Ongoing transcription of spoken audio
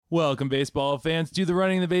Welcome, baseball fans, to the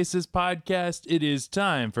Running the Bases podcast. It is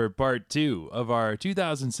time for part 2 of our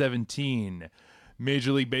 2017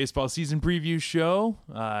 Major League Baseball season preview show.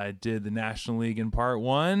 I did the National League in part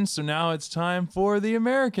 1, so now it's time for the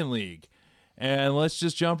American League. And let's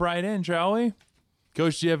just jump right in, shall we?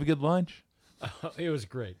 Coach, did you have a good lunch? It was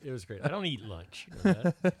great. I don't eat lunch. You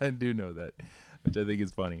know that? I do know that, which I think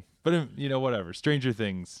is funny. But, whatever. Stranger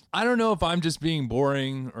Things. I don't know if I'm just being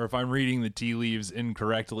boring or if I'm reading the tea leaves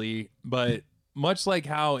incorrectly, but much like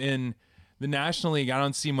how in the National League, I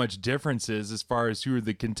don't see much differences as far as who are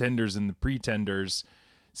the contenders and the pretenders.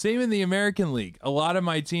 Same in the American League. A lot of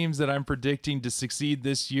my teams that I'm predicting to succeed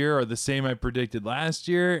this year are the same I predicted last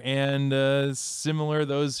year, and similar,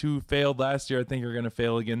 those who failed last year I think are going to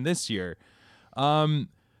fail again this year. In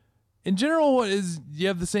general, do you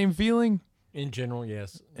have the same feeling? In general,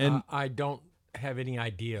 yes. And I don't have any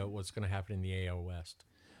idea what's going to happen in the AL West.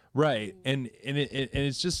 Right. And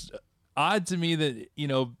it's just odd to me that,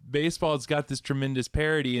 baseball's got this tremendous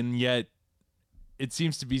parity, and yet it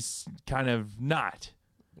seems to be kind of not.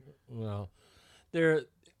 Well, there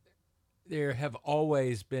have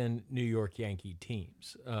always been New York Yankee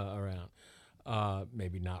teams around.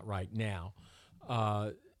 Maybe not right now.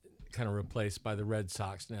 Kind of replaced by the Red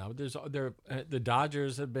Sox now. But the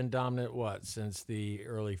Dodgers have been dominant, since the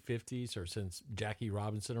early 50s or since Jackie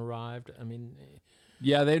Robinson arrived? I mean...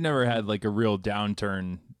 Yeah, they've never had like a real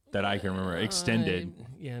downturn that I can remember. Extended.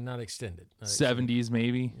 Not extended. 70s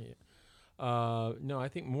maybe? Yeah. No, I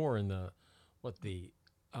think more in the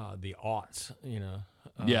aughts,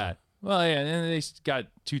 Yeah. Well, yeah, and they got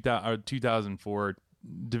 2004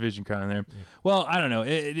 division crown there. Yeah. Well, I don't know.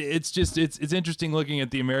 It's interesting looking at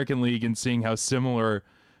the American League and seeing how similar,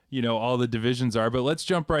 all the divisions are. But let's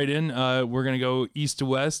jump right in. We're gonna go east to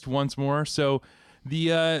west once more. So the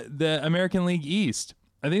American League East.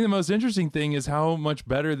 I think the most interesting thing is how much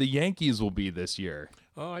better the Yankees will be this year.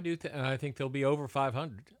 Oh, I do. I think they'll be over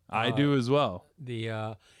 500. I do as well.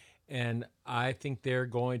 And I think they're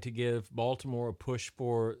going to give Baltimore a push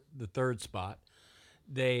for the third spot.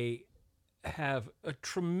 They have a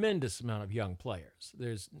tremendous amount of young players.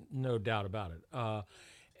 There's no doubt about it.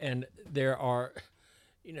 And there are,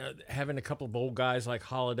 having a couple of old guys like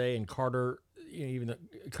Holiday and Carter, even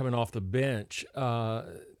coming off the bench,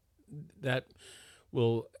 that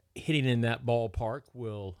will hitting in that ballpark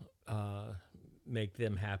will make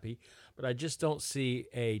them happy. But I just don't see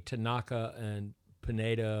a Tanaka and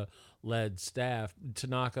Pineda-led staff.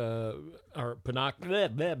 Tanaka and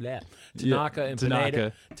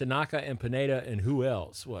Pineda, and who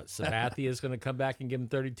else? Sabathia is going to come back and give them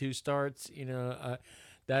 32 starts.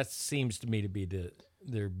 That seems to me to be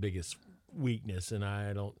their biggest weakness, and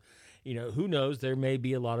I don't. Who knows? There may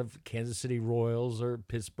be a lot of Kansas City Royals or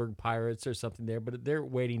Pittsburgh Pirates or something there, but they're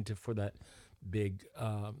waiting for that big.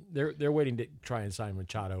 They're waiting to try and sign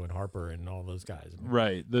Machado and Harper and all those guys.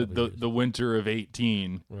 Right. The winter of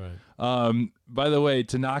 18. Right. By the way,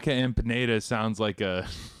 Tanaka and Pineda sounds like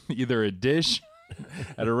either a dish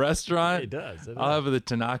at a restaurant. It does. I'll have the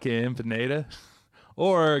Tanaka and Pineda,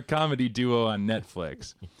 or a comedy duo on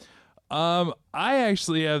Netflix. I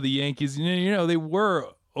actually have the Yankees. They were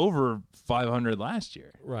over 500 last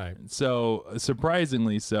year. Right. So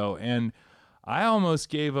surprisingly so. And I almost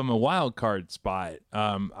gave them a wild card spot.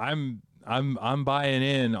 I'm buying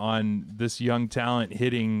in on this young talent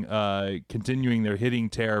hitting, continuing their hitting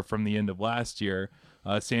tear from the end of last year,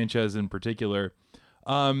 Sanchez in particular.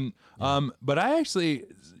 But I actually,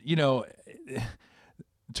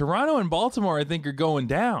 Toronto and Baltimore, I think, are going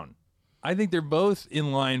down. I think they're both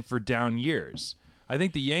in line for down years. I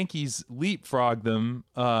think the Yankees leapfrog them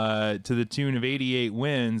to the tune of 88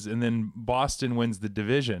 wins, and then Boston wins the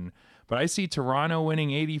division. But I see Toronto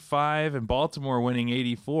winning 85 and Baltimore winning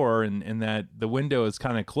 84, and that the window is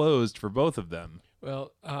kind of closed for both of them.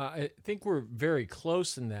 Well, I think we're very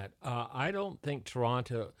close in that. I don't think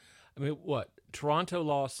Toronto. I mean, Toronto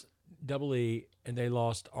lost Double E, and they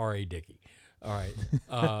lost R.A. Dickey. All right.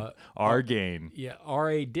 Argain. Yeah,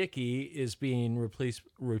 R.A. Dickey is being replaced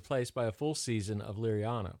by a full season of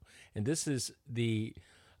Liriano. And this is who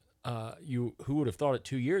would have thought it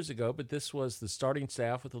 2 years ago, but this was the starting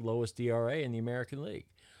staff with the lowest DRA in the American League.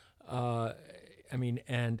 And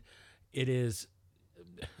it is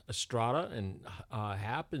Estrada and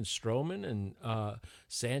Happ and Stroman and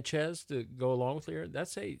Sanchez to go along with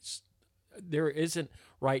Liriano. There isn't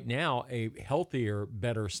right now a healthier,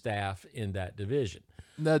 better staff in that division.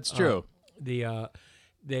 That's true.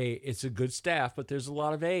 It's a good staff, but there's a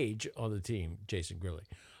lot of age on the team. Jason Grilli,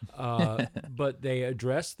 but they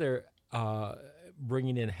address their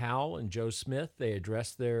bringing in Howell and Joe Smith. They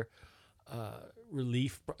address their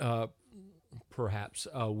relief perhaps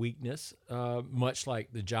weakness, much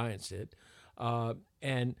like the Giants did.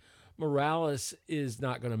 And Morales is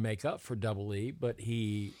not going to make up for Double E, but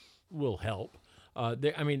he will help.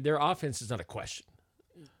 Their offense is not a question.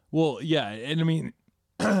 Well, yeah, and I mean,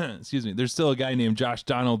 excuse me, there's still a guy named Josh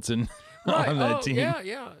Donaldson on that team.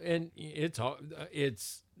 Yeah, and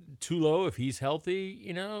it's Tulo, if he's healthy,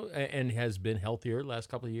 and has been healthier the last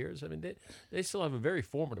couple of years. I mean, they still have a very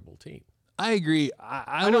formidable team. I agree.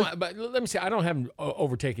 But let me say, I don't have them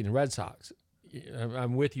overtaking the Red Sox.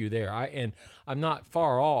 I'm with you there. I'm not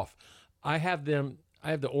far off. I have the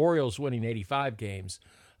Orioles winning 85 games.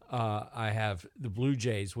 I have the Blue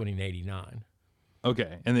Jays winning 89.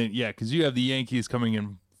 Okay, and then because you have the Yankees coming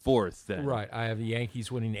in fourth. Then right, I have the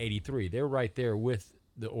Yankees winning 83. They're right there with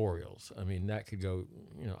the Orioles. I mean, that could go,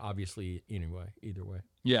 obviously either way.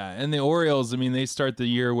 Yeah, and the Orioles, I mean, they start the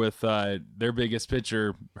year with their biggest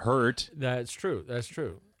pitcher hurt. That's true.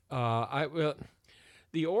 The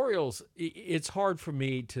Orioles, it's hard for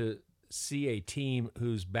me to see a team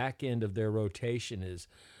whose back end of their rotation is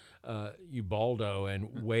Ubaldo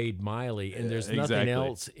and Wade Miley, and there's nothing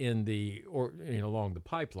else along the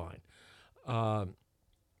pipeline.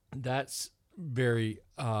 That's very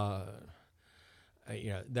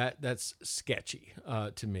that's sketchy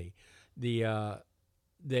to me. They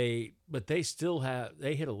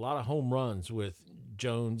hit a lot of home runs with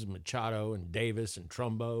Jones, Machado, and Davis, and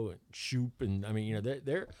Trumbo, and Shoop, and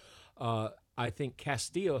they're I think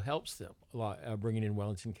Castillo helps them a lot, bringing in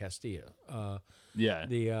Wellington Castillo.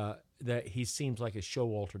 That he seems like a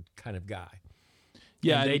Showalter kind of guy.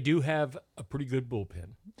 Yeah, and they do have a pretty good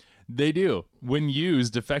bullpen. They do, when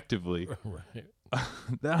used effectively. Right.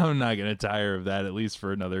 I'm not going to tire of that, at least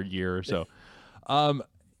for another year or so. I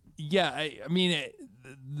mean,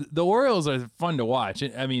 the Orioles are fun to watch.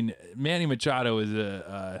 I mean, Manny Machado is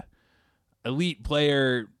a elite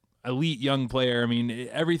player, elite young player. I mean,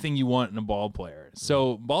 everything you want in a ball player.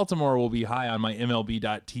 So Baltimore will be high on my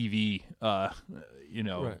MLB.TV,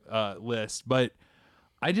 list. But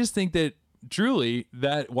I just think that truly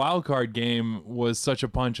that wild card game was such a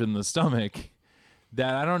punch in the stomach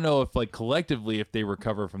that I don't know if collectively if they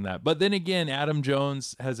recover from that. But then again, Adam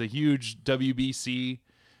Jones has a huge WBC.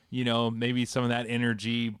 Maybe some of that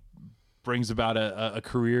energy brings about a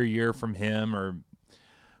career year from him.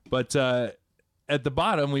 But at the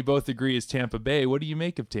bottom, we both agree is Tampa Bay. What do you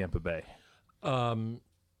make of Tampa Bay? I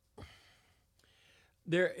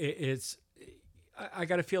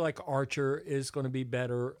got to feel like Archer is going to be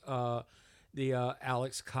better. The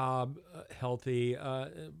Alex Cobb healthy,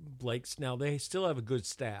 Blake Snell. They still have a good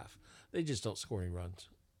staff. They just don't score any runs.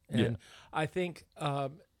 And I think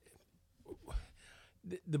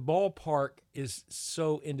the ballpark is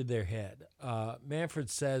so into their head. Manfred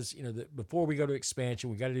says, that before we go to expansion,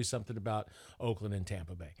 we got to do something about Oakland and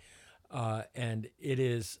Tampa Bay. And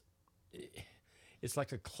it's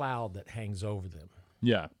like a cloud that hangs over them.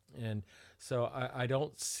 Yeah. And so I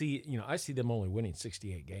don't see, I see them only winning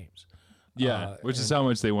 68 games. Yeah, which is how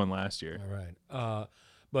much they won last year. All right.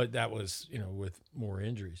 But that was, with more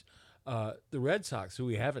injuries. The Red Sox, who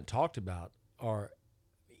we haven't talked about, are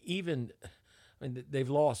they've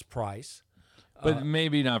lost Price. But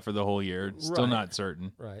maybe not for the whole year. It's still not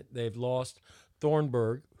certain. Right. They've lost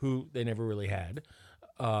Thornburg, who they never really had,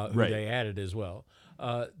 who they added as well.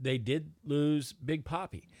 They did lose Big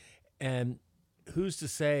Papi. And who's to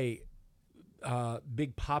say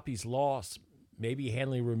Big Papi's loss, maybe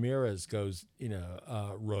Hanley Ramirez goes,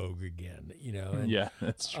 rogue again, And, yeah,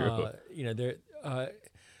 that's true.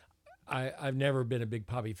 I've never been a Big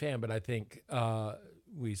Papi fan, but I think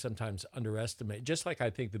we sometimes underestimate, just like I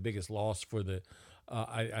think the biggest loss for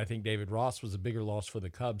I think David Ross was a bigger loss for the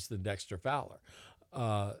Cubs than Dexter Fowler.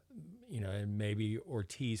 And maybe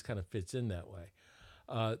Ortiz kind of fits in that way.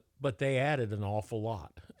 But they added an awful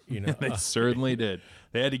lot, They certainly did.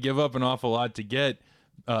 They had to give up an awful lot to get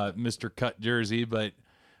Mr. Cut Jersey, but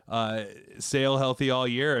Sale healthy all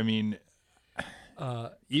year. I mean,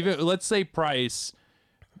 even let's say Price,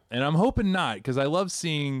 and I'm hoping not, because I love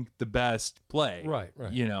seeing the best play. Right.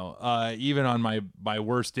 Even on my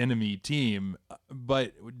worst enemy team.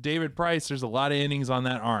 But David Price, there's a lot of innings on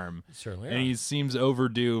that arm. Certainly, and he seems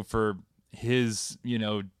overdue for his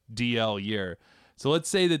DL year. So let's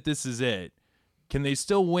say that this is it. Can they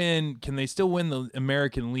still win? Can they still win the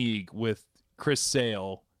American League with Chris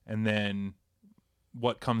Sale, and then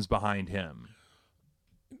what comes behind him?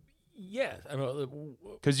 Yes,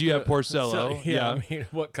 because you have Porcello. I mean,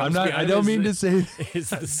 what comes? I don't mean to say is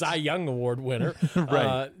the Cy Young Award winner,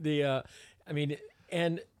 right?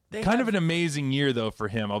 And they kind of an amazing year though for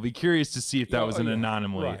him. I'll be curious to see if that was an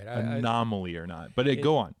anomaly or not. But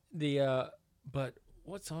go on. But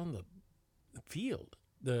what's on the field.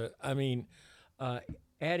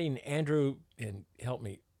 Adding Andrew and help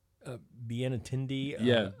me, Bienentendi.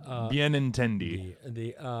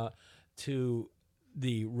 Bienentendi. To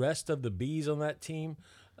the rest of the Bs on that team,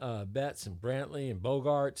 Betts and Brantley and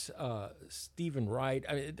Bogarts, Stephen Wright.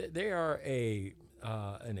 I mean, they are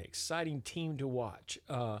an exciting team to watch.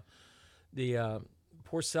 The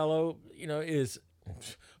Porcello, is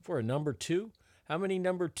for a number 2. How many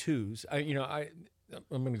number 2s? I'm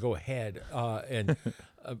going to go ahead and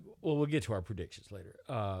we'll get to our predictions later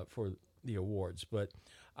for the awards, but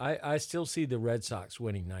I still see the Red Sox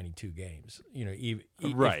winning 92 games.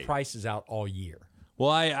 If Price is out all year. Well,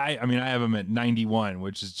 I have them at 91,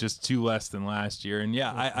 which is just 2 less than last year, and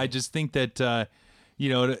I just think that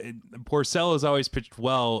Porcello has always pitched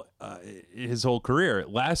well his whole career.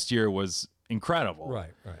 Last year was incredible.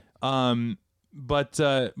 Right. But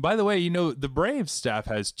by the way, the Braves staff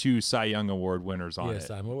has 2 Cy Young Award winners on it. Yes,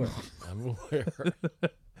 I'm aware.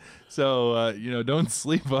 So don't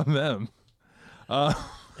sleep on them.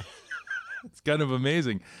 It's kind of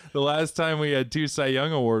amazing. The last time we had 2 Cy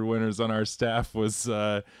Young Award winners on our staff was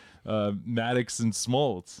Maddox and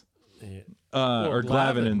Smoltz, or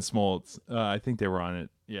Glavine and Smoltz. I think they were on it.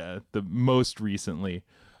 Yeah, the most recently.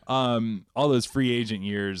 All those free agent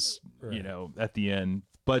years, right. At the end.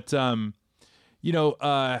 But what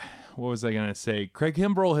was I gonna say? Craig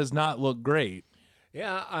Kimbrell has not looked great.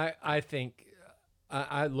 Yeah, I think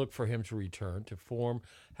I look for him to return to form.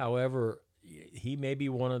 However, he may be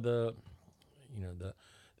one of the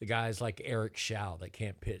guys like Eric Schau that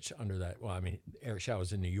can't pitch under that. Well, I mean, Eric Schau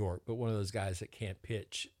is in New York, but one of those guys that can't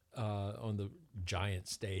pitch on the giant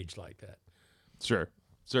stage like that. Sure,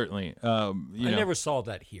 certainly. I never saw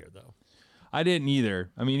that here, though. I didn't either.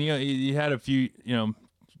 I mean, he had a few,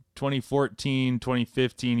 2014,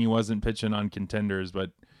 2015, he wasn't pitching on contenders, but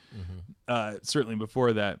certainly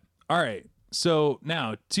before that. All right, so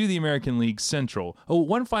now to the American League Central. Oh,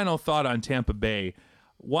 one final thought on Tampa Bay.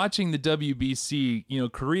 Watching the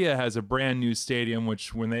WBC, Korea has a brand new stadium,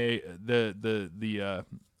 which when the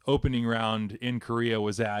opening round in Korea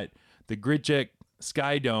was at the Gritjek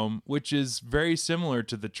Sky Dome, which is very similar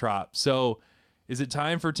to the Trop. So is it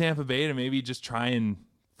time for Tampa Bay to maybe just try and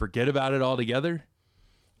forget about it altogether?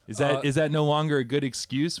 Is that no longer a good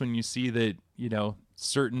excuse when you see that,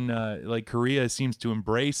 certain like Korea seems to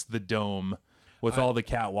embrace the dome with all the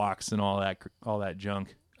catwalks and all that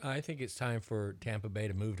junk? I think it's time for Tampa Bay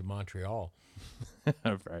to move to Montreal.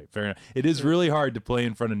 Right, fair enough. It is really hard to play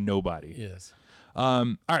in front of nobody. Yes.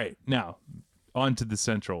 All right, now on to the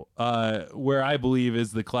Central, where I believe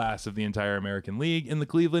is the class of the entire American League, in the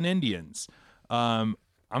Cleveland Indians. I'm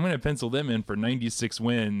going to pencil them in for 96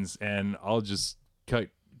 wins, and I'll just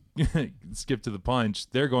skip to the punch.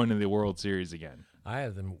 They're going to the World Series again. I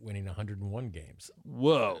have them winning 101 games.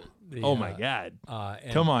 Whoa. Oh, my God.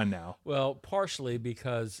 Come on now. Well, partially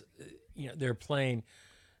because, they're playing.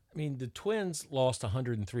 I mean, the Twins lost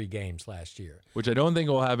 103 games last year. Which I don't think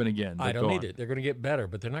will happen again. I don't need it. They're going to get better,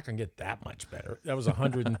 but they're not going to get that much better. That was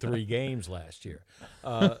 103 games last year.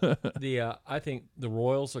 I think the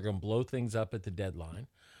Royals are going to blow things up at the deadline.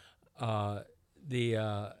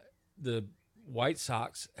 The White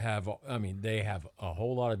Sox have a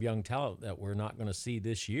whole lot of young talent that we're not going to see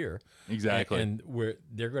this year. Exactly. And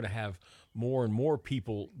they're going to have more and more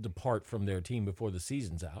people depart from their team before the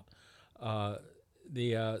season's out.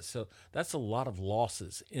 So that's a lot of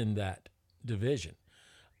losses in that division.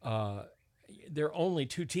 There are only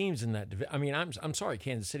 2 teams in that division. I mean, I'm sorry,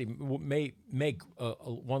 Kansas City may make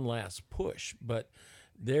one last push, but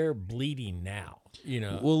they're bleeding now.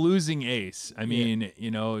 Well, losing Ace. I mean,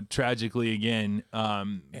 tragically again.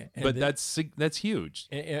 But that's huge.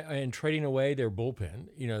 And trading away their bullpen,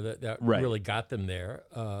 that right. really got them there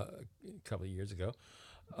a couple of years ago.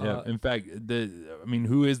 Yeah. In fact,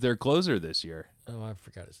 who is their closer this year? Oh, I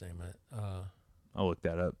forgot his name. I'll look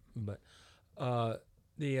that up. But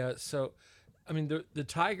the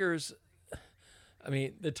Tigers. I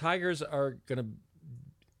mean, the Tigers are gonna.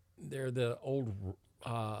 They're the old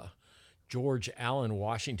George Allen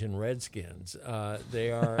Washington Redskins.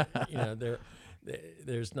 They are.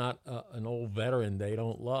 There's not an old veteran they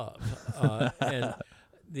don't love. And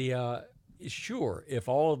sure, if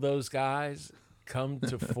all of those guys come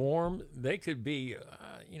to form, they could be,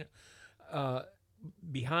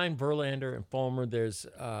 behind Verlander and Fulmer. There's,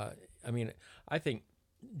 I think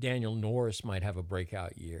Daniel Norris might have a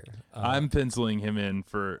breakout year. I'm penciling him in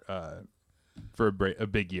for a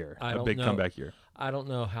big year, a big comeback year. I don't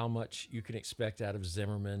know how much you can expect out of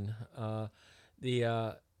Zimmerman.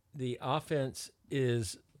 The offense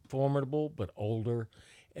is formidable but older,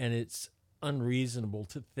 and it's unreasonable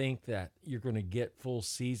to think that you're going to get full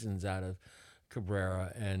seasons out of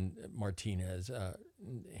Cabrera and Martinez.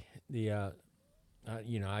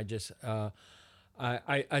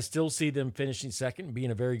 I still see them finishing second,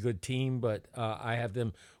 being a very good team, but I have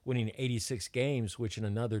them winning 86 games, which in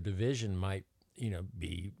another division might,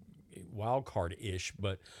 be wild card ish,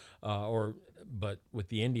 but with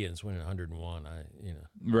the Indians winning 101,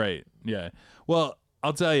 Right. Yeah. Well,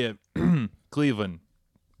 I'll tell you, Cleveland,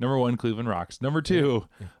 number one, Cleveland rocks. Number two,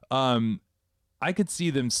 I could see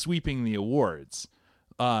them sweeping the awards.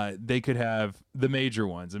 They could have the major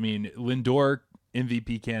ones. I mean, Lindor,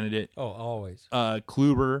 MVP candidate. Oh, always.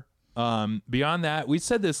 Kluber. Beyond that, we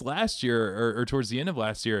said this last year or towards the end of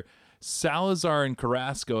last year, Salazar and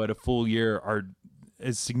Carrasco at a full year are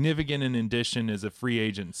as significant an addition as a free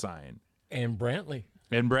agent sign. And Brantley.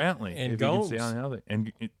 And Gomes.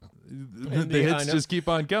 The hits just keep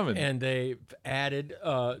on coming. And they've added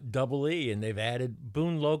Double E, and they've added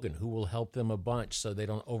Boone Logan, who will help them a bunch so they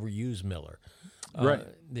don't overuse Miller. Right.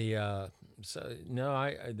 They are,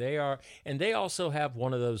 and they also have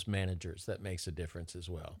one of those managers that makes a difference as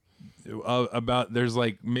well. There's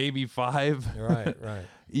like maybe 5. Right.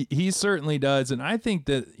 He certainly does, and I think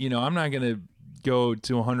that I'm not going to go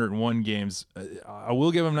to 101 games. I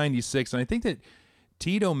will give him 96, and I think that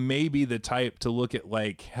Tito may be the type to look at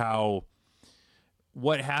like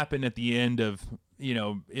what happened at the end of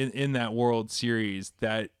in that World Series,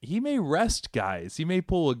 that he may rest guys. He may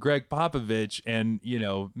pull a Greg Popovich and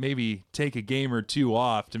maybe take a game or two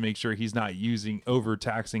off to make sure he's not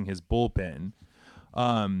overtaxing his bullpen.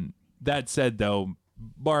 That said, though,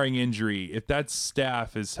 barring injury, if that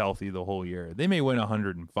staff is healthy the whole year, they may win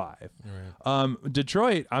 105. Right.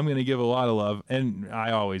 Detroit, I'm going to give a lot of love, and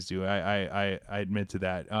I always do. I admit to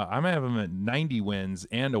that. I'm going to have them at 90 wins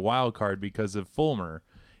and a wild card because of Fulmer.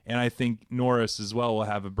 And I think Norris as well will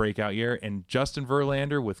have a breakout year. And Justin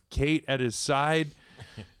Verlander with Kate at his side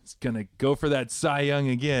is going to go for that Cy Young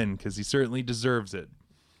again because he certainly deserves it.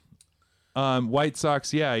 White Sox,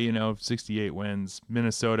 68 wins.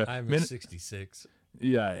 Minnesota. I'm at 66.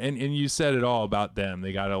 Yeah, and you said it all about them.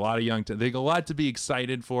 They got a lot of young. They got a lot to be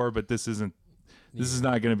excited for, but this is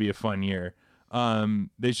not going to be a fun year.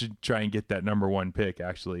 They should try and get that number 1 pick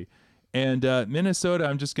actually. And Minnesota,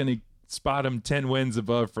 I'm just going to spot them 10 wins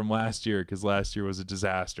above from last year because last year was a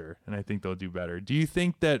disaster, and I think they'll do better. Do you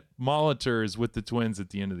think that Molitor is with the Twins at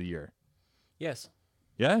the end of the year? Yes.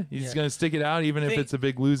 Yeah, he's going to stick it out even if it's a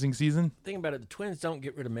big losing season. Think about it. The Twins don't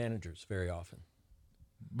get rid of managers very often.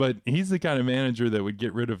 But he's the kind of manager that would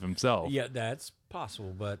get rid of himself. Yeah, that's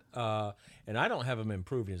possible. But and I don't have him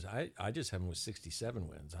improving. I just have him with 67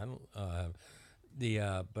 wins. I don't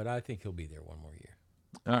but I think he'll be there one more year.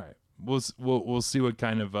 All right, we'll see what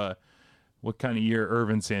kind of year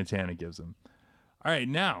Irvin Santana gives him. All right,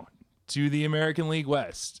 now to the American League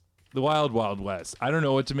West, the Wild Wild West. I don't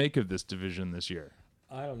know what to make of this division this year.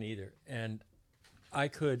 I don't either, and I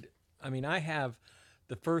have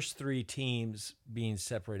the first 3 teams being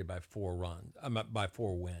separated by 4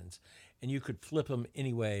 wins, and you could flip them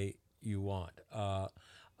any way you want.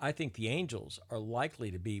 I think the Angels are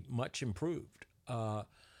likely to be much improved.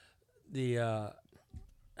 The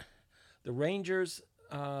Rangers,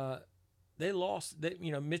 they lost.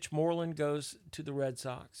 Mitch Moreland goes to the Red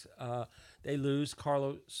Sox. They lose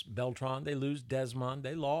Carlos Beltran. They lose Desmond.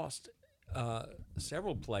 They lost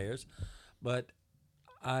several players, but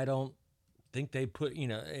I don't think they put.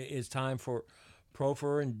 It's time for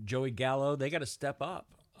Profer and Joey Gallo. They got to step up.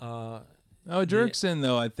 Dirksen,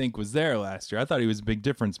 though, I think was there last year. I thought he was a big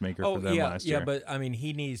difference maker for them last year. Yeah, but I mean,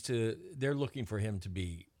 he needs to. They're looking for him to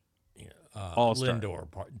be, All-star Lindor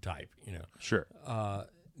type. Sure.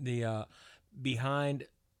 Behind,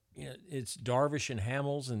 it's Darvish and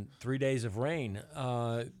Hamels and 3 days of rain.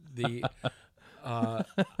 I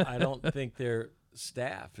don't think their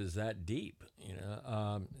staff is that deep.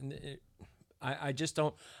 I just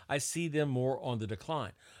don't. I see them more on the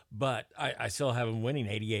decline, but I still have them winning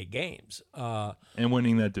 88 games and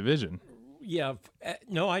winning that division. Yeah,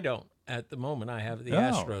 no, I don't. At the moment, I have the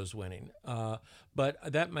Astros winning, but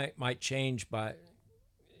that might change by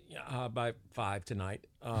 5 tonight.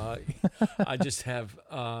 I just have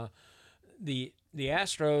the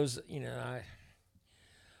Astros.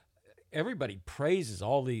 Everybody praises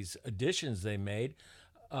all these additions they made.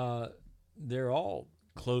 They're all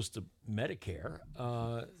close to Medicare,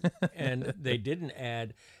 and they didn't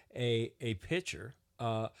add a pitcher.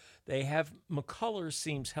 They have McCullers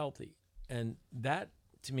seems healthy, and that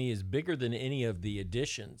to me is bigger than any of the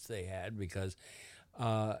additions they had because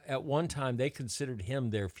at one time they considered him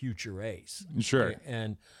their future ace. Sure,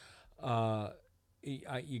 and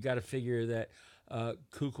you got to figure that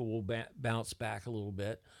Kuka will bounce back a little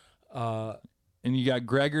bit. And you got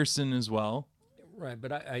Gregerson as well. Right,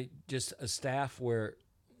 but I just a staff where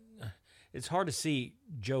it's hard to see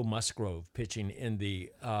Joe Musgrove pitching in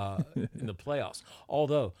the playoffs.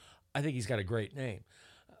 Although I think he's got a great name.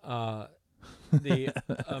 But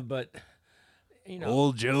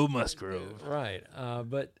Old Joe Musgrove. right.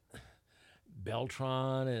 But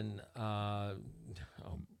Beltran and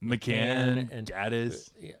McCann and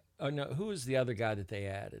Gaddis. yeah. Oh no, who was the other guy that they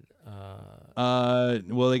added?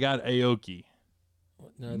 Well, they got Aoki.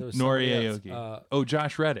 No, there was Nori somebody else. Aoki.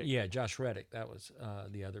 Josh Reddick. Yeah, Josh Reddick. That was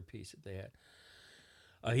the other piece that they had.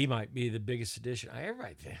 He might be the biggest addition.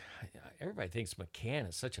 Everybody thinks McCann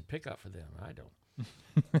is such a pickup for them. I don't.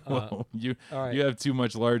 Well, you right. you have too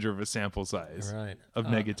much larger of a sample size Right. of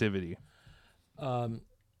negativity. And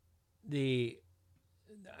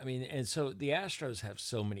so the Astros have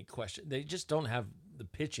so many questions. They just don't have the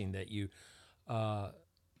pitching that you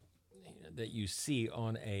see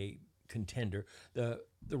on a contender. The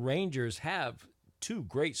Rangers have two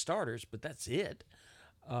great starters, but that's it.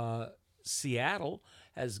 Seattle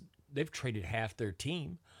they've traded half their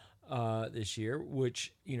team this year,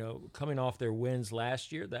 which, coming off their wins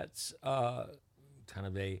last year, that's kind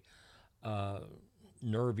of a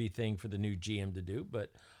nervy thing for the new GM to do.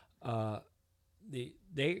 But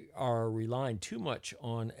they are relying too much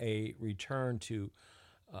on a return to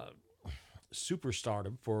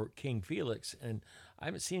superstardom for King Felix, and I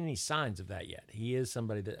haven't seen any signs of that yet. He is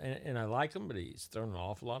somebody that, and I like him, but he's thrown an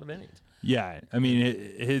awful lot of innings. Yeah, I mean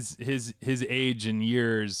his age and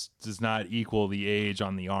years does not equal the age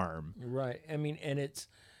on the arm. Right. I mean, and it's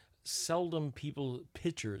seldom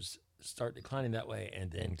pitchers start declining that way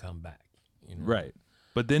and then come back. Right.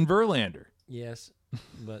 But then Verlander. Yes,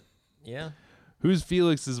 but yeah. Who's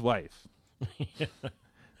Felix's wife?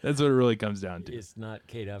 That's what it really comes down to. It's not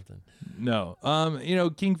Kate Upton. No.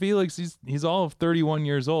 King Felix, he's all of 31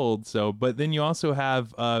 years old. So, but then you also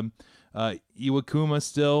have Iwakuma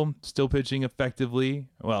still pitching effectively.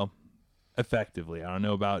 Well, effectively. I don't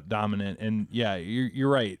know about dominant. And yeah, you're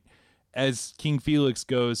right. As King Felix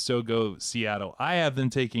goes, so go Seattle. I have them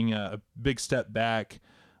taking a big step back.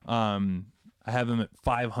 I have them at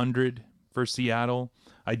 500 for Seattle.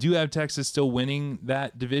 I do have Texas still winning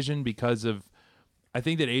that division because of, I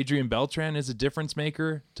think that Adrian Beltran is a difference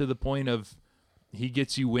maker to the point of he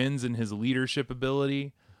gets you wins in his leadership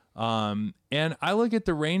ability. And I look at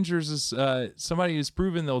the Rangers as somebody who's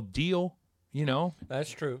proven they'll deal,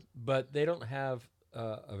 That's true, but they don't have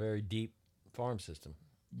a very deep farm system.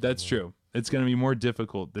 That's true. It's going to be more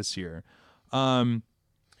difficult this year. I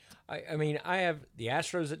have the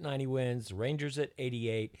Astros at 90 wins, the Rangers at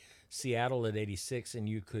 88, Seattle at 86, and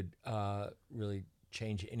you could really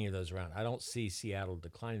change any of those around. I don't see Seattle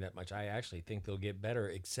declining that much. I actually think they'll get better,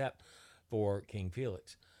 except for King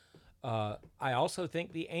Felix. I also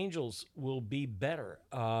think the Angels will be better.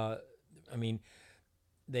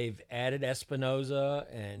 They've added Espinoza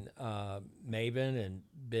and Maven and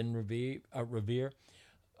Ben Revere.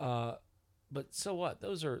 But so what?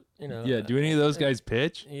 Those are, Yeah, do any of those guys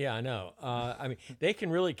pitch? Yeah, I know. They can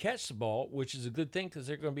really catch the ball, which is a good thing because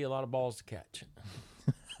there are going to be a lot of balls to catch.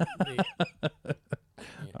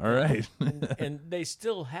 All right. and they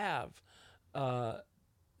still have, the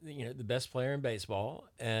best player in baseball,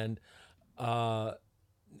 and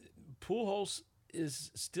Pujols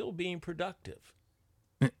is still being productive.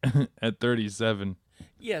 At 37.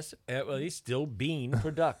 Yes, well, he's still being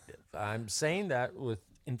productive. I'm saying that with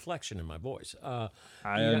inflection in my voice.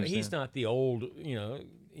 He's not the old,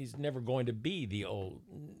 he's never going to be the old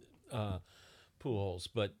Pujols,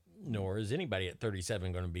 but nor is anybody at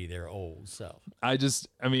 37 going to be their old self. He's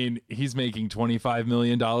making $25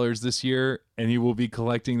 million this year, and he will be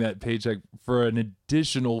collecting that paycheck for an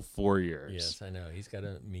additional 4 years. Yes, I know. He's got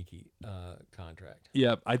a Mickey contract.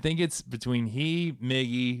 Yep. I think it's between he,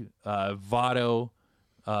 Miggy, Votto,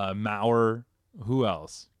 Mauer. Who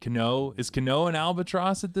else? Cano? Is Cano an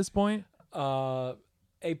albatross at this point? A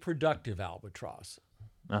productive albatross.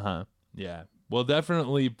 Uh-huh. Yeah. Well,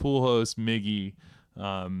 definitely Pujols, Miggy,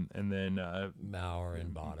 and then Mauer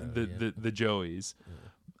and Votto. The Joeys.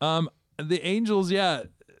 Yeah. The Angels, yeah,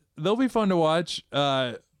 they'll be fun to watch.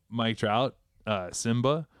 Mike Trout,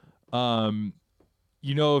 Simba.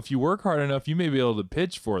 If you work hard enough, you may be able to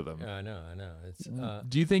pitch for them. Yeah, I know. It's.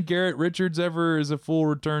 Do you think Garrett Richards ever is a full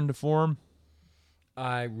return to form?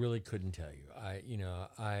 I really couldn't tell you.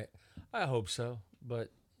 I hope so, but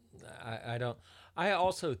I don't. I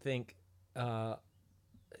also think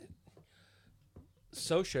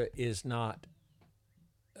Scioscia is not.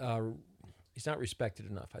 He's not respected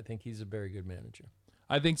enough. I think he's a very good manager.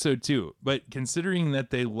 I think so too. But considering that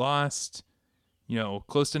they lost,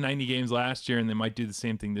 close to 90 games last year, and they might do the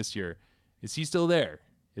same thing this year, is he still there?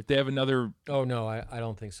 If they have another, Oh no, I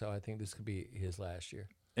don't think so. I think this could be his last year.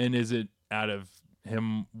 and is it out of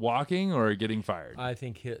him walking or getting fired? I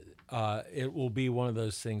think it will be one of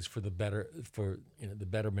those things for the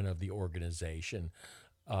betterment of the organization.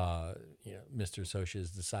 Mr. Socha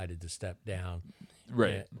has decided to step down,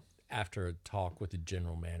 Right. after a talk with the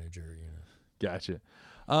general manager. Gotcha.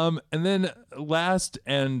 And then last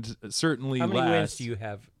and certainly How many last, wins do you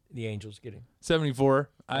have the Angels getting? 74.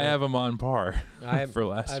 I have them on par I have for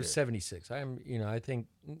last I have year. 76. I think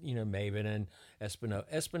Maven and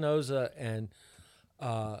Espinoza and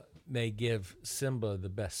may give Simba the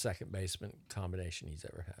best second baseman combination he's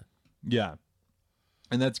ever had. Yeah.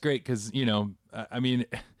 And that's great because, I mean,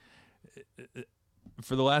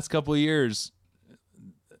 for the last couple of years,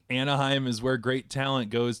 Anaheim is where great talent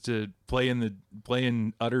goes to play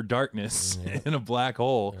in utter darkness in a black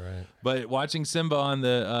hole. Right. But watching Simba on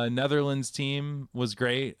the Netherlands team was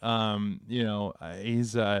great.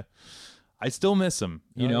 He's I still miss him.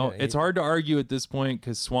 It's hard to argue at this point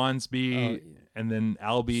because Swansby and then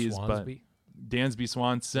Albies, Swansby? but Dansby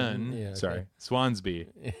Swanson. Yeah, okay. Sorry,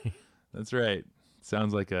 Swansby. That's right.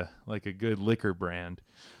 Sounds like a good liquor brand.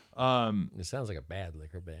 It sounds like a bad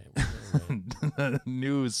liquor band.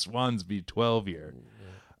 New Swansby 12 year.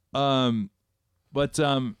 But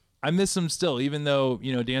I miss him still, even though,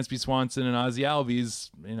 Dansby Swanson and Ozzy Albies,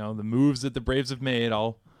 the moves that the Braves have made,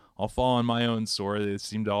 I'll fall on my own sword. They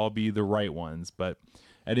seem to all be the right ones. But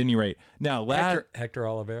at any rate, now Hector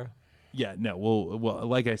Oliveira. yeah, no, well,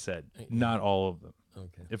 like I said, not all of them.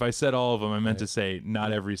 Okay. If I said all of them, I meant to say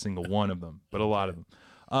not every single one of them, but a lot of them.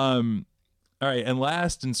 All right, and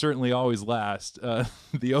last and certainly always last,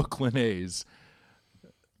 the Oakland A's.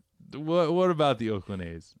 What about the Oakland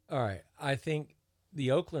A's? All right. I think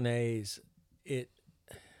the Oakland A's,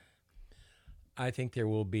 I think there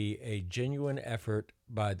will be a genuine effort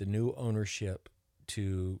by the new ownership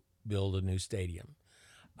to build a new stadium.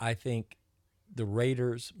 I think the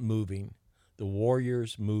Raiders moving, the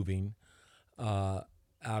Warriors moving out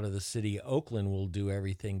of the city of Oakland will do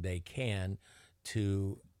everything they can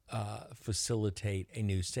to facilitate a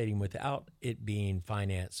new stadium without it being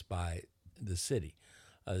financed by the city.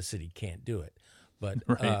 The city can't do it, but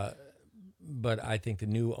Right. But I think the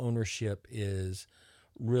new ownership is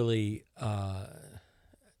really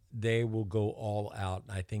they will go all out.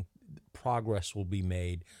 I think progress will be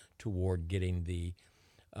made toward getting the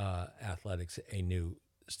Athletics a new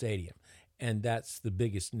stadium, and that's the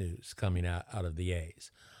biggest news coming out of the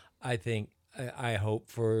A's. I think I hope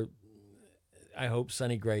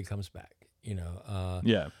Sonny Gray comes back.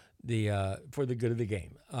 Yeah, For the good of the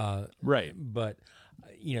game. right. But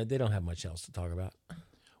they don't have much else to talk about.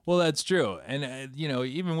 Well, that's true. And,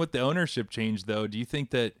 even with the ownership change, though, do you think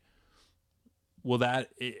that,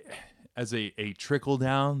 as a trickle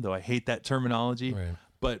down, though I hate that terminology, Right.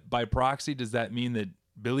 but by proxy, does that mean that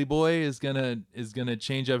Billy Boy is gonna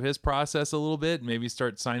change up his process a little bit, maybe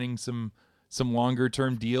start signing some longer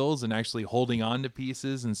term deals and actually holding on to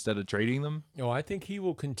pieces instead of trading them? I think he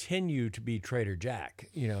will continue to be Trader Jack,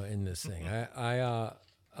 in this thing.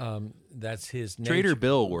 That's his nature. Trader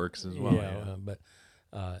Bill works as well. Yeah, but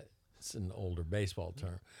it's an older baseball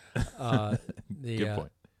term. Good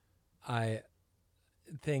point. I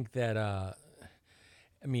think that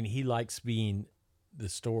he likes being the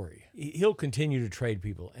story. He'll continue to trade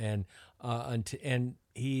people, and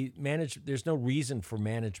he managed. There's no reason for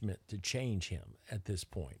management to change him at this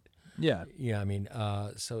point. Yeah.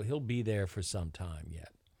 So he'll be there for some time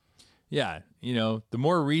yet. Yeah, the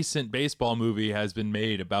more recent baseball movie has been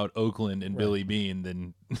made about Oakland and Billy Beane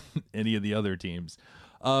than any of the other teams.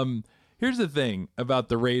 Here's the thing about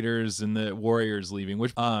the Raiders and the Warriors leaving,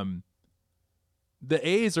 which the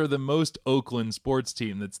A's are the most Oakland sports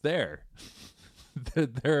team that's there.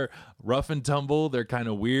 They're rough and tumble. They're kind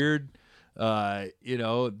of weird. That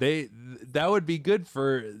would be good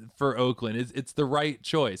for Oakland. It's the right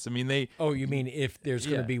choice. I mean, You mean if there's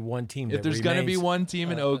going to be one team? If there's going to be one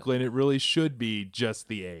team in Oakland, it really should be just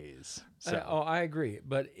the A's. So. I agree,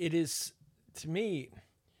 but it is, to me,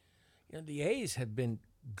 the A's have been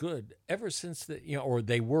good ever since or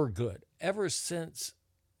they were good ever since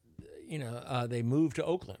they moved to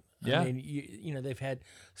Oakland. Yeah. I mean, they've had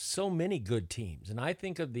so many good teams. And I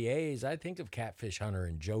think of the A's, I think of Catfish Hunter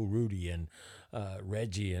and Joe Rudy and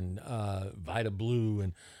Reggie and Vida Blue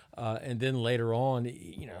and then later on,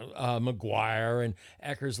 McGuire and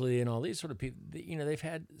Eckersley and all these sort of people. They've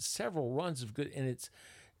had several runs of good, and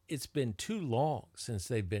it's been too long since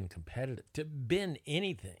they've been competitive to been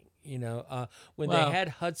anything. When they had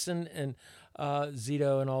Hudson and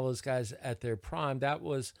Zito and all those guys at their prime, that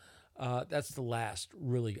was That's the last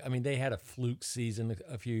really. I mean, they had a fluke season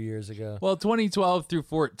a few years ago. Well, 2012 through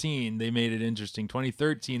 14, they made it interesting.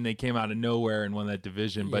 2013, they came out of nowhere and won that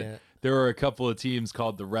division, but Yeah. there were a couple of teams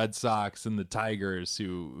called the Red Sox and the Tigers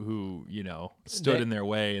who stood in their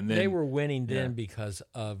way, and then They were winning then because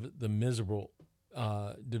of the miserable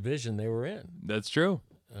division they were in. That's true.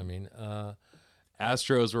 I mean,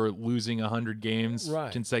 Astros were losing 100 games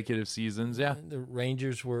Right. consecutive seasons. Yeah. the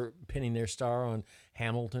Rangers were pinning their star on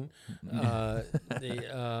Hamilton.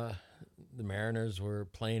 The Mariners were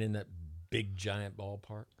playing in that big giant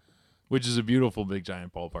ballpark. Which is a beautiful big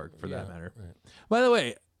giant ballpark for that Yeah, matter. right. By the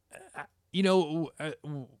way,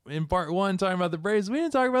 in part one talking about the Braves, we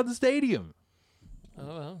didn't talk about the stadium.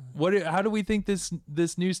 Oh well. How do we think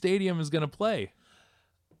this new stadium is going to play?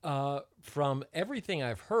 From everything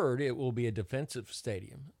I've heard, it will be a defensive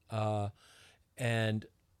stadium, and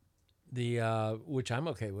the which I'm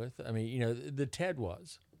okay with. I mean, the TED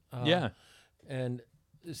was, Yeah.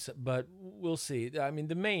 but we'll see. I mean,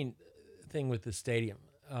 the main thing with the stadium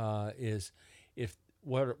is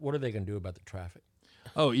what are they going to do about the traffic?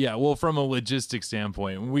 Oh, yeah. Well, from a logistics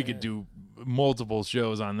standpoint, we could do multiple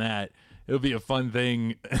shows on that. It'll be a fun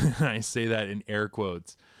thing. I say that in air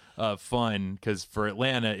quotes. Fun, because for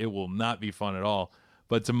Atlanta, it will not be fun at all.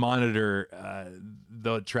 But to monitor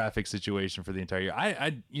the traffic situation for the entire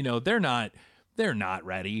year, they're not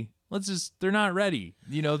ready. They're not ready.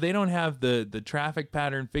 They don't have the traffic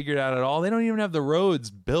pattern figured out at all. They don't even have the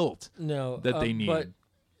roads built that they need. But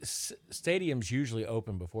stadiums usually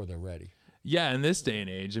open before they're ready. Yeah, in this day and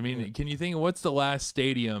age. I mean, can you think of what's the last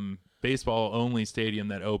stadium, baseball only stadium,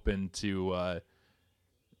 that opened to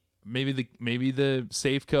maybe the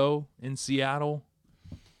Safeco in Seattle,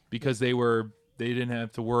 because they didn't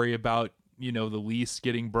have to worry about the lease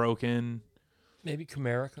getting broken. Maybe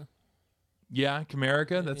Comerica. Yeah,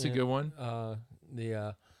 Comerica, that's a good one.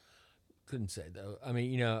 Couldn't say though. I mean,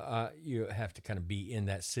 you have to kind of be in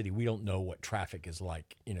that city. We don't know what traffic is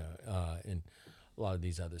like, in a lot of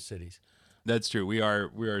these other cities. That's true. We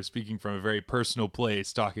are speaking from a very personal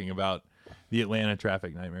place, talking about the Atlanta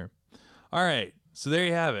traffic nightmare. All right, so there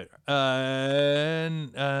you have it.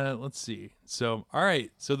 And let's see. So, all right,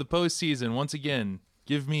 so the postseason once again.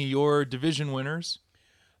 Give me your division winners.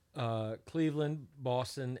 Cleveland,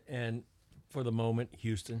 Boston, and for the moment,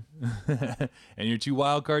 Houston. And your two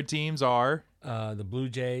wild card teams are The Blue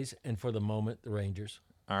Jays, and for the moment, the Rangers.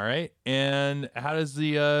 all right. And how does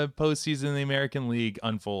the postseason in the American League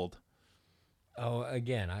unfold? Oh,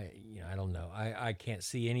 again, I don't know. I can't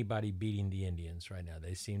see anybody beating the Indians right now.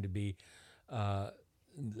 They seem to be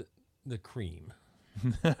the cream.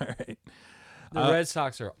 All right. The Red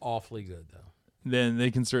Sox are awfully good, though. Then they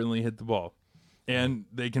can certainly hit the ball, and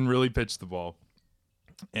they can really pitch the ball.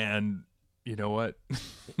 And you know what?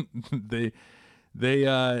 they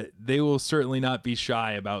will certainly not be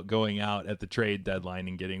shy about going out at the trade deadline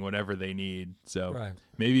and getting whatever they need. So Right.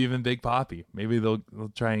 maybe even Big Papi. Maybe they'll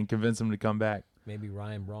try and convince him to come back. Maybe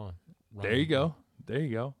Ryan Braun. There you go. They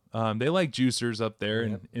like juicers up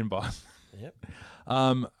there in Boston. Yep.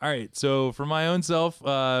 All right. So for my own self,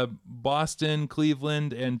 Boston,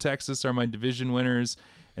 Cleveland, and Texas are my division winners.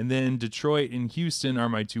 And then Detroit and Houston are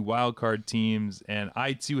my two wild card teams. And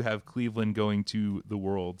I, too, have Cleveland going to the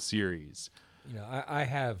World Series. I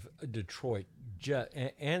have Detroit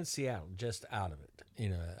and Seattle just out of it,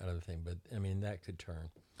 out of the thing. But, I mean, that could turn.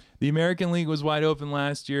 The American League was wide open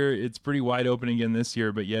last year. It's pretty wide open again this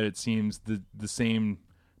year, but yet it seems the same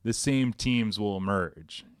teams will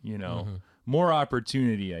emerge. More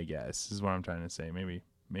opportunity, I guess, is what I'm trying to say.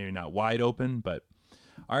 Maybe not wide open, but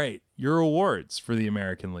all right. Your awards for the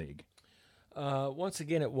American League. Once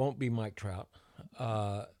again, it won't be Mike Trout.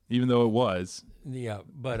 Even though it was. Yeah,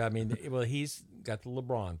 but I mean, he's got the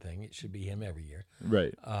LeBron thing. It should be him every year.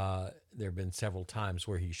 Right. There have been several times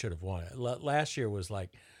where he should have won it. Last year was like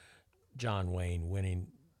John Wayne winning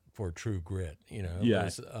for True Grit. Yeah.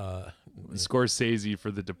 Scorsese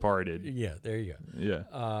for The Departed. Yeah, there you go.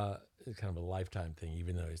 Yeah. It's kind of a lifetime thing,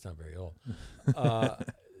 even though he's not very old.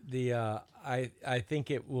 I think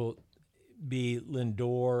it will be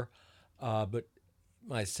Lindor, but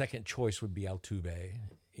my second choice would be Altuve.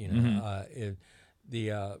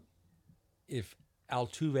 If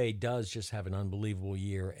Altuve does just have an unbelievable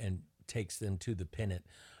year and takes them to the pennant,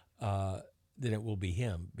 then it will be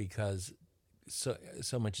him, because so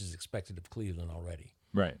much is expected of Cleveland already.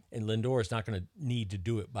 Right. And Lindor is not going to need to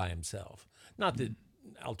do it by himself. Not that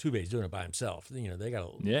Altuve is doing it by himself. They got a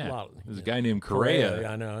lot. There's a guy named Correa.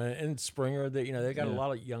 I know, and Springer. They got a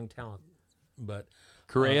lot of young talent. But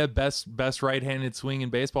Correa, best right-handed swing in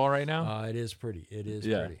baseball right now. it is pretty. It is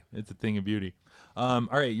yeah, pretty. it's a thing of beauty. All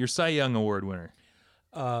right, your Cy Young Award winner.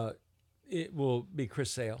 it will be Chris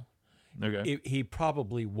Sale. Okay. He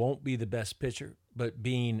probably won't be the best pitcher, but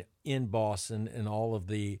being in Boston and all of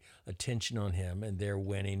the attention on him and they're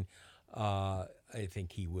winning, I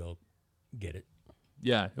think he will get it.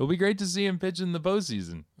 Yeah, it'll be great to see him pitch in the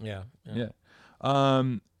postseason. Yeah. Yeah.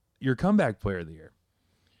 Your comeback player of the year.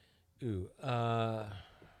 Ooh.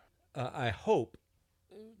 I hope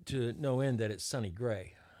to no end that it's Sonny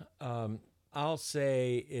Gray. I'll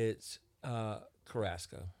say it's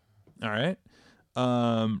Carrasco. All right.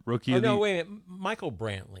 Rookie of the Wait a minute. Michael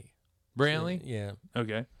Brantley. Brantley? Yeah.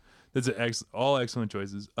 Okay. That's all excellent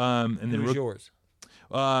choices. And then Who's yours?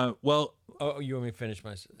 Well, Oh, you want me to finish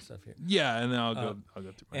my stuff here? yeah, and then I'll go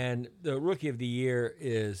through mine. And the rookie of the year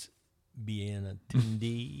is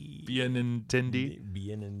Benintendi. Benintendi.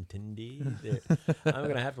 I'm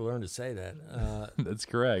going to have to learn to say that. That's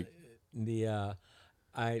correct. He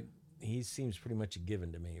seems pretty much a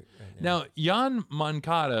given to me right Now, Jan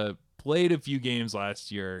Moncada played a few games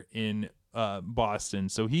last year in Boston,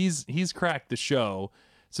 so he's cracked the show.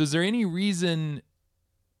 So is there any reason,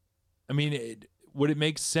 I mean, would it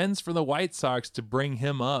make sense for the White Sox to bring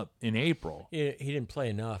him up in April? He didn't play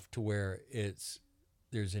enough to where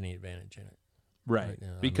there's any advantage in it. Right.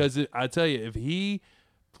 now. Because I tell you, if he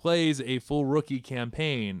plays a full rookie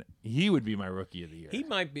campaign, he would be my rookie of the year. He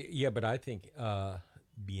might be, yeah, but I think Benintendi,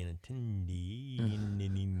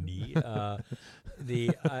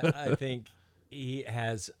 I think he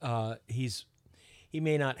has he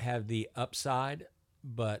may not have the upside,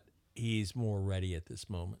 but he's more ready at this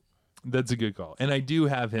moment. That's a good call. And I do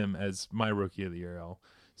have him as my rookie of the year. I'll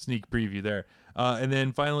sneak preview there. And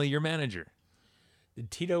then finally, your manager. Did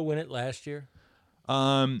Tito win it last year?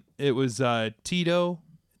 It was Tito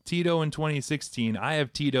in 2016. I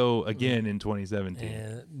have Tito again in 2017.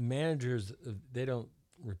 And managers, they don't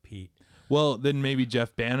repeat. Well, then maybe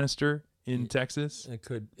Jeff Bannister in Texas. It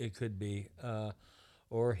could be,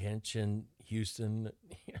 or Hinch in Houston.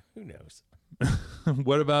 Who knows?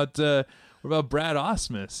 What about Brad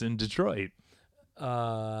Ausmus in Detroit?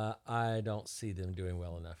 I don't see them doing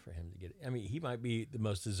well enough for him to get it. I mean, he might be the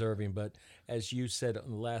most deserving, but as you said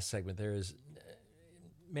on the last segment, there is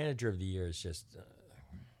manager of the year is just a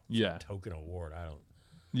token award. I don't.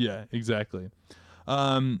 Yeah, exactly.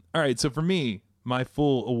 All right, so for me, my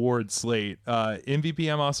full award slate, MVP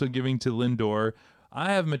I'm also giving to Lindor.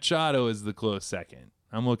 I have Machado as the close second.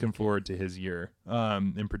 I'm looking forward to his year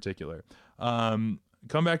in particular.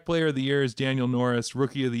 Comeback player of the year is Daniel Norris.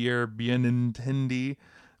 Rookie of the year, Benintendi.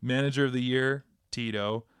 Manager of the year,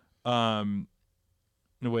 Tito. No,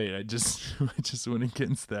 wait, I just went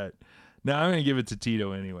against that. Now I'm going to give it to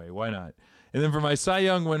Tito anyway. Why not? And then for my Cy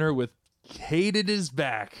Young winner with hated his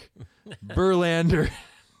back, Verlander.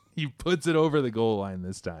 He puts it over the goal line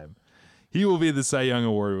this time. He will be the Cy Young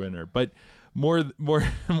Award winner. But more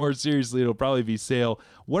seriously, it'll probably be Sale.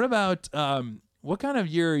 What about what kind of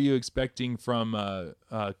year are you expecting from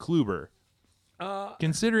Kluber?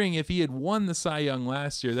 Considering if he had won the Cy Young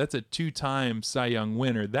last year, that's a 2-time Cy Young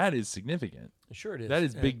winner. That is significant. Sure it is. That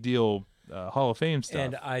is big deal Hall of Fame stuff.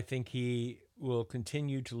 And I think he will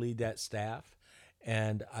continue to lead that staff.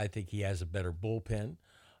 And I think he has a better bullpen.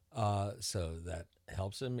 So that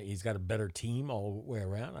helps him. He's got a better team all the way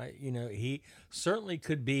around. He certainly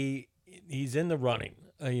could be, he's in the running,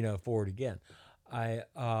 for it again. And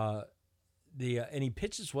he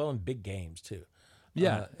pitches well in big games too.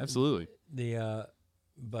 Yeah, absolutely. I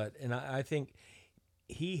think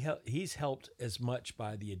he's helped as much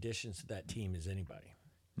by the additions to that team as anybody.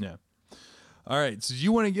 Yeah. All right. So do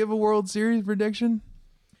you want to give a World Series prediction?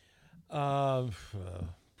 I'll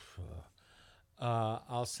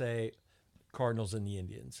say Cardinals and the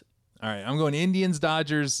Indians. All right. I'm going Indians,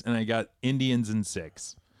 Dodgers, and I got Indians in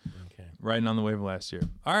 6. Okay. Riding on the wave of last year.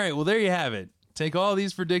 All right. Well, there you have it. Take all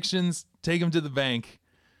these predictions, take them to the bank,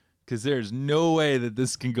 because there's no way that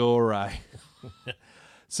this can go awry.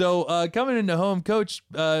 So coming into home, Coach,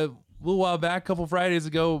 a little while back, a couple Fridays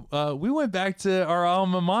ago, we went back to our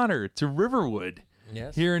alma mater, to Riverwood.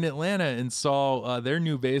 Yes. Here in Atlanta, and saw their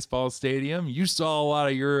new baseball stadium. You saw a lot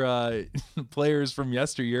of your players from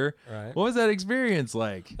yesteryear. Right. What was that experience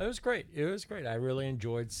like? It was great. I really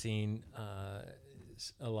enjoyed seeing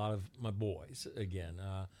a lot of my boys again.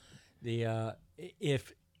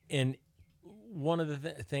 One of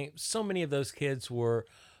the things, so many of those kids were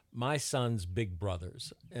my son's big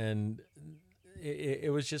brothers, and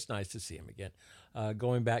it was just nice to see him again.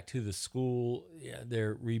 Going back to the school,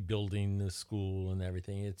 they're rebuilding the school and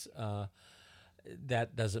everything. It's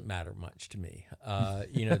that doesn't matter much to me.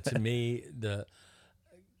 To me, the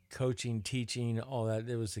coaching, teaching, all that,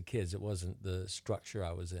 it was the kids. It wasn't the structure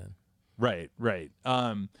I was in. Right.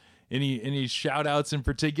 Any shout outs in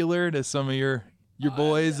particular to some of your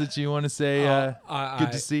boys that you want to say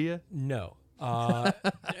good to see you? No.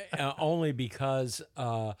 Only because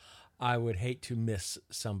I would hate to miss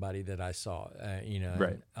somebody that I saw,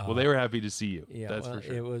 Right. Well, they were happy to see you. Yeah, That's for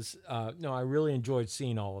sure. It was, no, I really enjoyed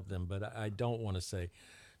seeing all of them, but I don't want to say,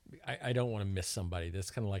 I don't want to miss somebody.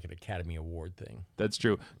 That's kind of like an Academy Award thing. That's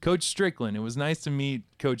true. Coach Strickland. It was nice to meet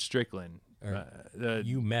Coach Strickland.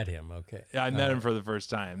 You met him, okay? I met him for the first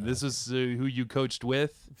time. This is who you coached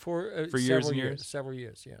with for years and years? Several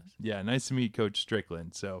years, yes. Yeah, nice to meet Coach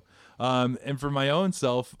Strickland. So, and for my own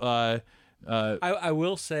self, I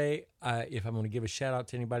will say, if I'm going to give a shout out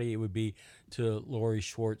to anybody, it would be to Lori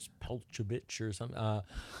Schwartz Pelchovich or something. I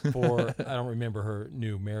don't remember her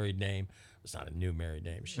new married name. It's not a new married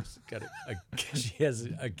name. She's got she has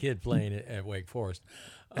a kid playing at Wake Forest,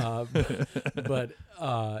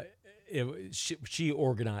 she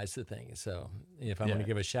organized the thing. So if I'm going to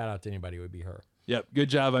give a shout out to anybody, it would be her. Yep, good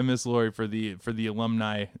job. I miss Lori for the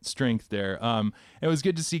alumni strength there. It was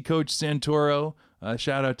good to see Coach Santoro.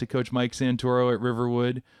 Shout out to Coach Mike Santoro at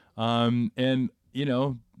Riverwood. And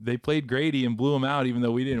they played Grady and blew him out, even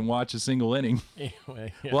though we didn't watch a single inning.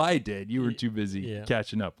 Anyway, yeah. Well, I did. You were too busy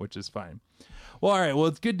catching up, which is fine. Well, all right. Well,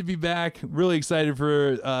 it's good to be back. Really excited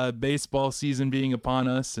for baseball season being upon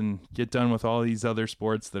us and get done with all these other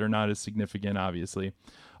sports that are not as significant, obviously.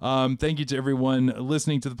 Thank you to everyone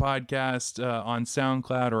listening to the podcast on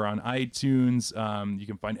SoundCloud or on iTunes. You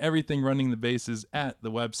can find everything Running the Bases at the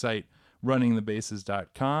website,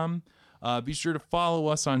 runningthebases.com. Be sure to follow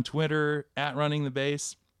us on Twitter at Running the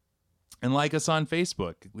Base and like us on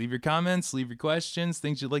Facebook. Leave your comments, leave your questions,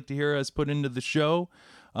 things you'd like to hear us put into the show.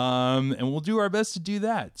 And we'll do our best to do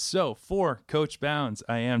that. So for Coach Bounds,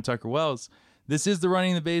 I am Tucker Wells. This is the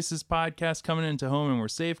Running the Bases podcast coming into home and we're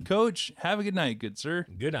safe. Coach, have a good night, good sir.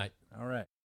 Good night. All right.